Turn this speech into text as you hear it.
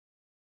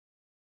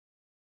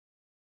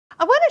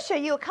I want to show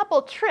you a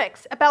couple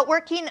tricks about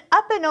working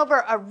up and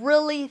over a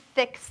really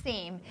thick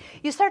seam.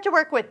 You start to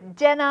work with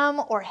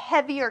denim or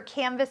heavier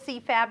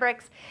canvasy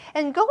fabrics,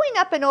 and going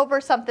up and over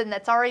something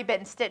that's already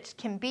been stitched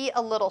can be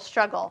a little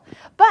struggle.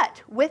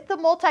 But with the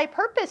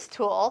multi-purpose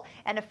tool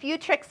and a few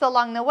tricks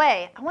along the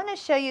way, I want to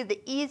show you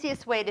the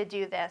easiest way to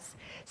do this.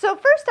 So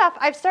first off,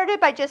 I've started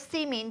by just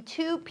seaming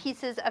two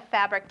pieces of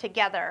fabric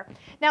together.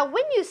 Now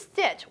when you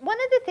stitch, one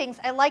of the things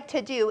I like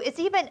to do is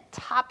even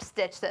top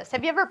stitch this.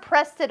 Have you ever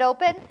pressed it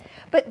open,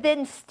 but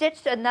then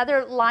stitched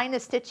another line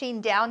of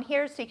stitching down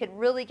here so you can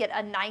really get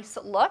a nice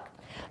look?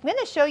 I'm going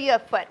to show you a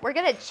foot. We're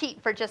going to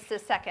cheat for just a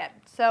second.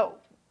 So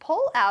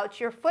pull out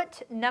your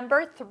foot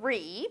number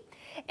 3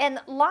 and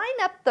line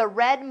up the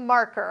red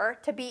marker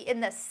to be in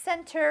the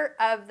center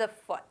of the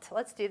foot.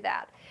 Let's do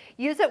that.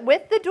 Use it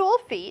with the dual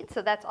feet,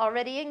 so that's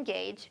already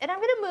engaged. And I'm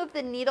going to move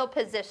the needle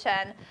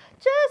position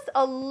just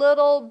a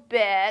little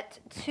bit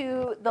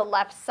to the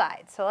left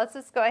side. So let's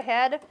just go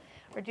ahead.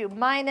 Let's do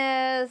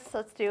minus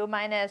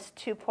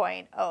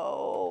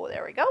 2.0,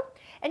 there we go.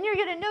 And you're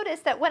going to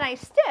notice that when I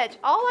stitch,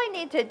 all I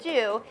need to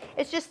do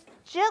is just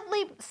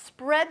gently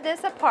spread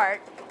this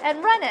apart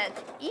and run it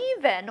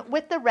even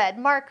with the red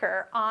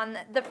marker on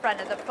the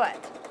front of the foot.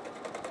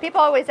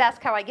 People always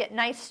ask how I get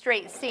nice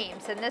straight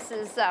seams, and this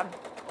is,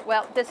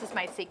 well, this is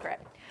my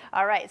secret.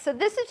 All right, so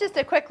this is just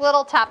a quick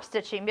little top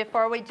stitching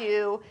before we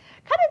do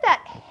kind of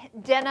that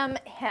denim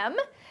hem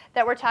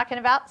that we're talking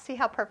about. See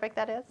how perfect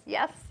that is?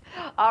 Yes?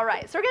 All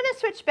right, so we're going to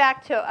switch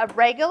back to a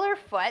regular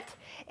foot,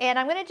 and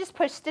I'm going to just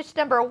push stitch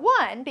number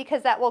 1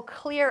 because that will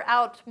clear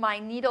out my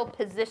needle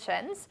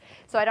positions,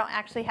 so I don't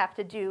actually have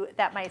to do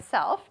that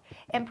myself,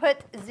 and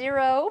put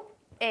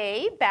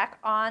 0A back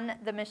on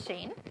the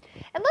machine.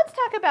 And let's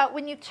talk about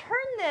when you turn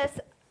this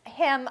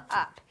hem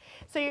up.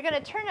 So you're going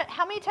to turn it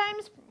how many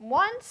times?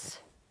 Once,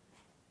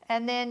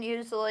 and then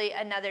usually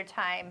another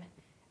time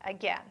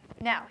again.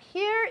 Now,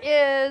 here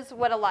is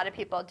what a lot of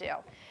people do.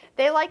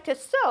 They like to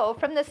sew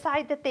from the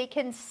side that they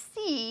can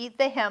see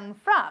the hem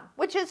from,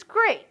 which is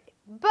great.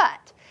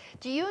 But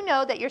do you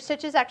know that your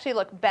stitches actually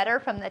look better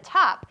from the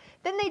top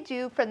than they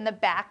do from the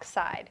back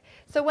side?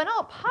 So when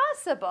all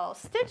possible,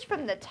 stitch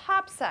from the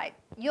top side.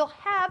 You'll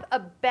have a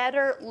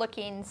better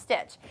looking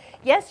stitch.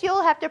 Yes,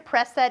 you'll have to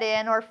press that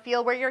in or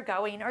feel where you're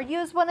going or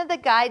use one of the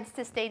guides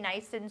to stay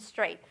nice and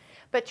straight.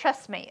 But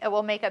trust me, it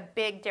will make a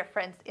big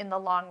difference in the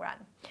long run.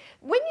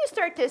 When you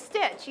start to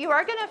stitch, you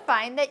are going to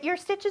find that your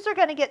stitches are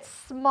going to get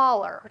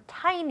smaller,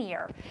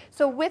 tinier.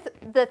 So with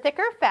the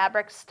thicker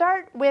fabric,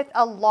 start with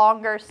a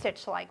longer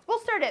stitch length. We'll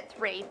start at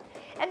 3,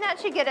 and that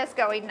should get us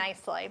going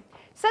nicely.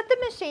 Set the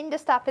machine to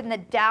stop in the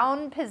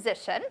down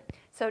position.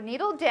 So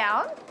needle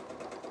down.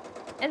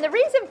 And the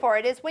reason for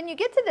it is when you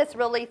get to this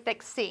really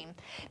thick seam.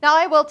 Now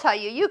I will tell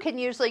you, you can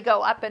usually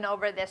go up and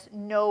over this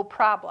no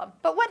problem.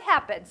 But what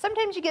happens?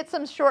 Sometimes you get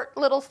some short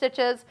little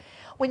stitches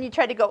when you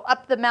try to go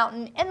up the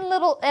mountain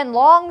and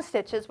long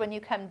stitches when you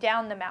come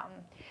down the mountain.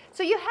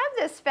 So you have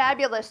this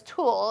fabulous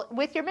tool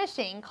with your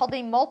machine called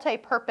a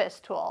multi-purpose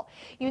tool.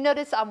 You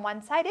notice on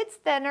one side it's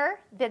thinner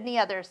than the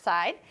other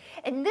side,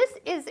 and this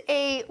is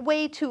a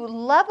way to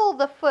level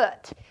the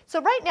foot.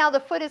 So right now the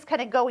foot is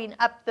kind of going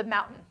up the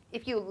mountain.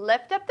 If you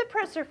lift up the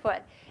presser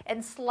foot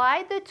and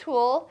slide the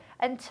tool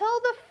until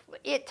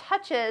it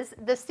touches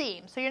the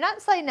seam. So you're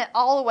not sliding it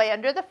all the way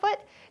under the foot,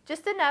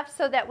 just enough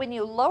so that when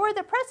you lower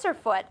the presser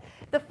foot,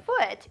 the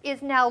foot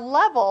is now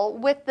level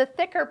with the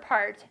thicker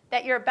part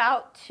that you're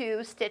about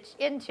to stitch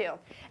into.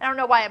 I don't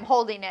know why I'm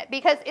holding it,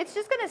 because it's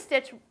just going to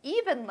stitch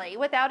evenly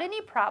without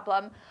any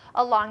problem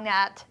along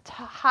that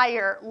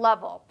higher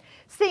level.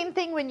 Same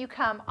thing when you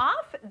come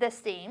off the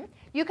seam,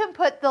 you can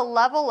put the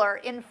leveler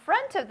in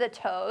front of the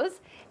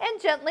toes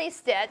and gently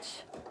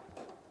stitch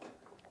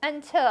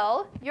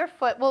until your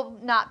foot will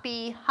not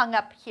be hung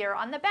up here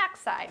on the back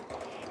side.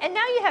 And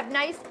now you have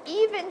nice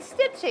even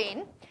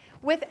stitching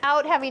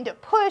without having to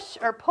push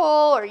or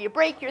pull or you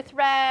break your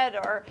thread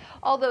or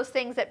all those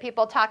things that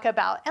people talk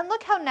about. And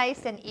look how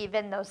nice and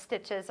even those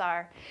stitches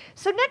are.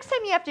 So next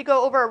time you have to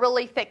go over a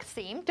really thick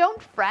seam,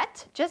 don't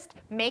fret. Just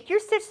make your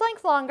stitch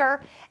length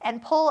longer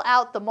and pull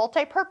out the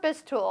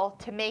multi-purpose tool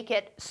to make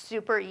it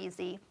super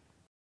easy.